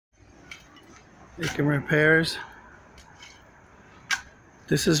making repairs.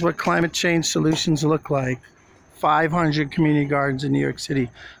 This is what climate change solutions look like. 500 community gardens in New York City.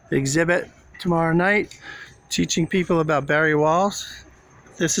 The exhibit tomorrow night, teaching people about barrier walls.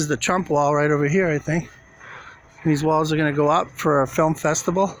 This is the Trump wall right over here, I think. These walls are going to go up for a film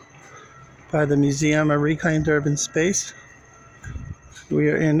festival by the Museum of Reclaimed Urban Space. We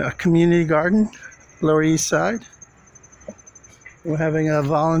are in a community garden, Lower East Side. We're having a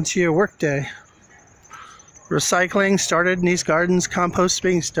volunteer work day. Recycling started in these gardens, compost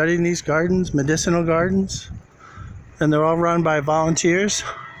being studied in these gardens, medicinal gardens, and they're all run by volunteers.